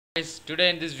Guys, today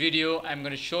in this video I'm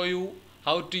going to show you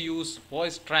how to use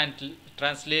voice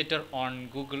translator on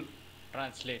Google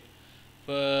Translate.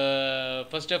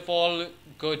 First of all,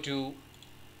 go to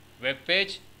web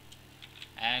page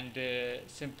and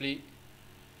simply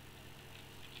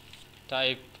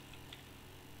type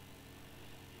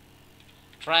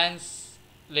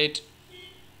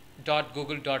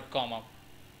translate.google.com.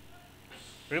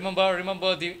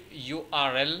 Remember the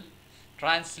URL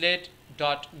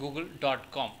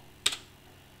translate.google.com.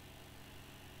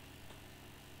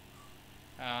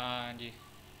 And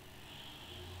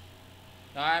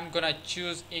now I'm gonna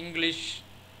choose English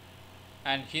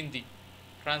and Hindi.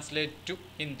 Translate to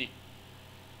Hindi.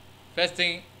 First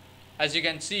thing, as you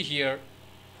can see here,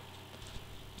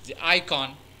 the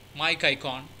icon, mic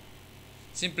icon,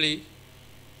 simply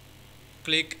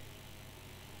click.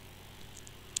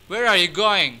 Where are you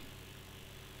going?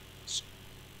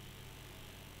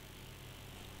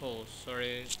 Oh,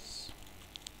 sorry.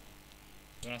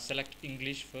 I'm gonna select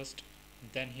English first,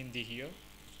 then Hindi here.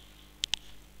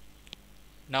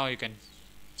 Now you can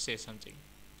say something.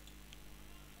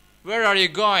 Where are you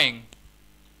going?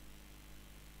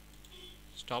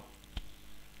 Stop.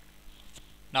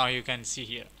 Now you can see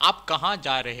here. आप कहाँ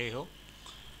जा रहे हो?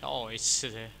 Oh, it's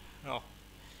oh,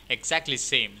 exactly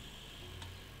same.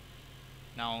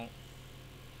 Now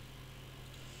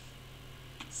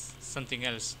something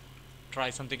else. Try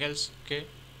something else. Okay.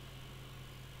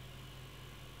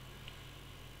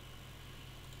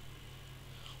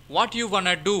 What you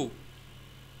wanna do?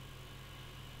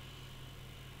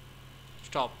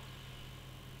 Stop.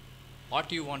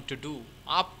 What you want to do?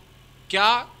 आप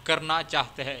क्या करना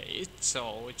चाहते हैं? It's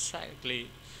so exactly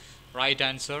right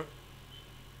answer.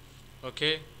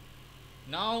 Okay.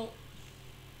 Now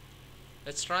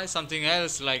let's try something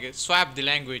else, like swap the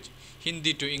language,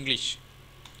 Hindi to English.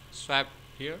 Swap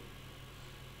here.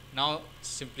 Now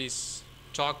simply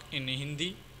talk in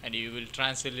Hindi and you will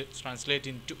translate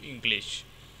into English.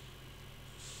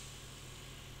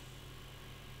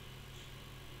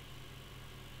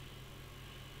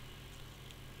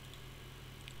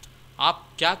 आप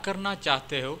क्या करना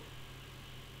चाहते हो?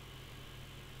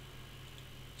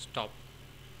 Stop.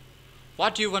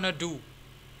 What you wanna do?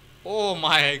 Oh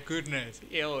my goodness.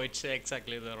 Oh, it's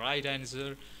exactly the right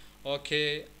answer.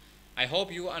 Okay. I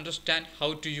hope you understand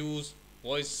how to use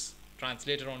voice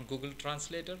translator on Google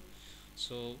Translator.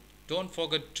 So don't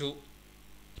forget to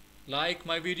like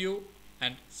my video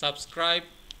and subscribe.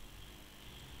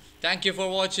 Thank you for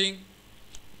watching.